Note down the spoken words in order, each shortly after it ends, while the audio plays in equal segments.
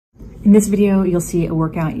In this video, you'll see a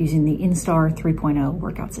workout using the INNSTAR 3.0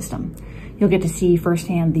 workout system. You'll get to see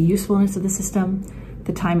firsthand the usefulness of the system,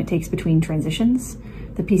 the time it takes between transitions,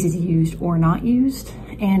 the pieces used or not used,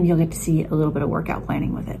 and you'll get to see a little bit of workout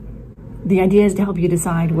planning with it. The idea is to help you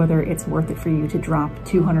decide whether it's worth it for you to drop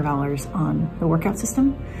 $200 on the workout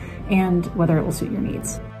system and whether it will suit your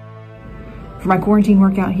needs. For my quarantine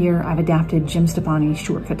workout here, I've adapted Jim Stoppani's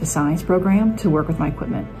Shortcut to Size program to work with my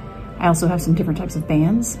equipment. I also have some different types of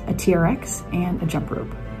bands, a TRX, and a jump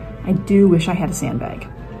rope. I do wish I had a sandbag.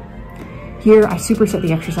 Here, I superset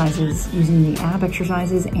the exercises using the ab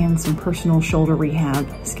exercises and some personal shoulder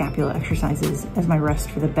rehab scapula exercises as my rest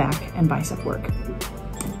for the back and bicep work.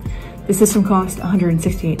 The system cost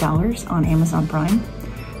 $168 on Amazon Prime.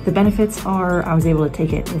 The benefits are I was able to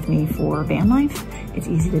take it with me for van life. It's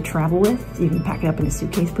easy to travel with. You can pack it up in a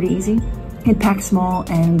suitcase pretty easy. It packs small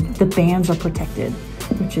and the bands are protected,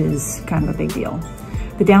 which is kind of a big deal.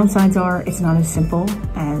 The downsides are it's not as simple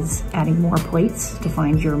as adding more plates to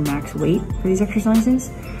find your max weight for these exercises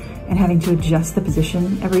and having to adjust the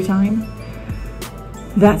position every time.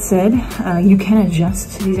 That said, you can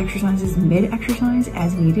adjust these exercises mid-exercise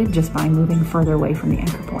as needed just by moving further away from the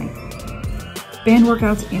anchor point. Band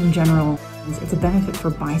workouts in general, it's a benefit for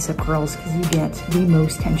bicep curls because you get the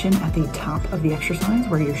most tension at the top of the exercise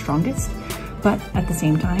where you're strongest. But at the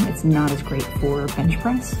same time, it's not as great for bench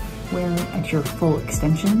press, where at your full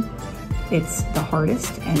extension, it's the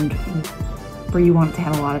hardest and where you want it to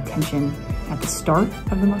have a lot of tension at the start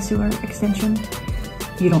of the muscular extension,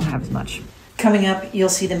 you don't have as much. Coming up, you'll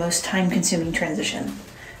see the most time-consuming transition.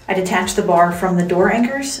 I detached the bar from the door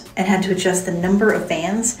anchors and had to adjust the number of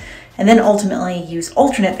bands and then ultimately use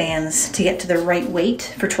alternate bands to get to the right weight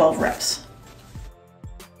for 12 reps.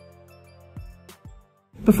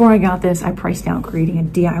 Before I got this, I priced out creating a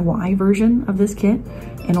DIY version of this kit,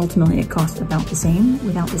 and ultimately it cost about the same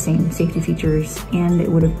without the same safety features, and it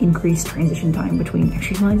would have increased transition time between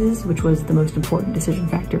exercises, which was the most important decision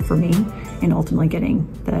factor for me in ultimately getting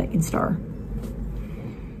the INNSTAR.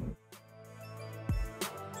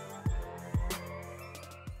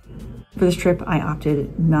 For this trip, I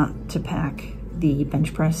opted not to pack the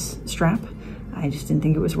bench press strap. I just didn't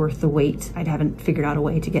think it was worth the weight. I haven't figured out a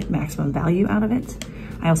way to get maximum value out of it.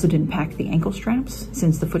 I also didn't pack the ankle straps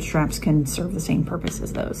since the foot straps can serve the same purpose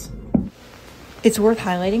as those. It's worth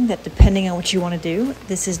highlighting that depending on what you want to do,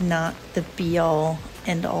 this is not the be-all,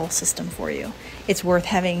 end-all system for you. It's worth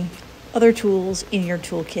having other tools in your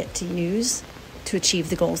toolkit to use to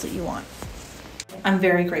achieve the goals that you want. I'm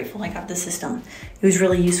very grateful I got this system. It was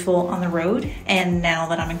really useful on the road, and now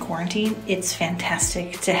that I'm in quarantine, it's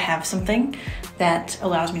fantastic to have something that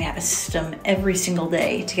allows me to have a system every single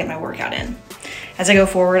day to get my workout in. As I go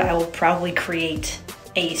forward, I will probably create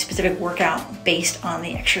a specific workout based on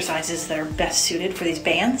the exercises that are best suited for these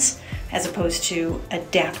bands, as opposed to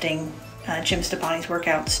adapting Jim Stoppani's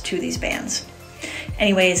workouts to these bands.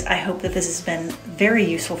 Anyways, I hope that this has been very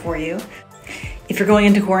useful for you. If you're going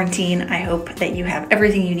into quarantine, I hope that you have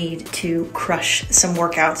everything you need to crush some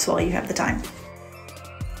workouts while you have the time.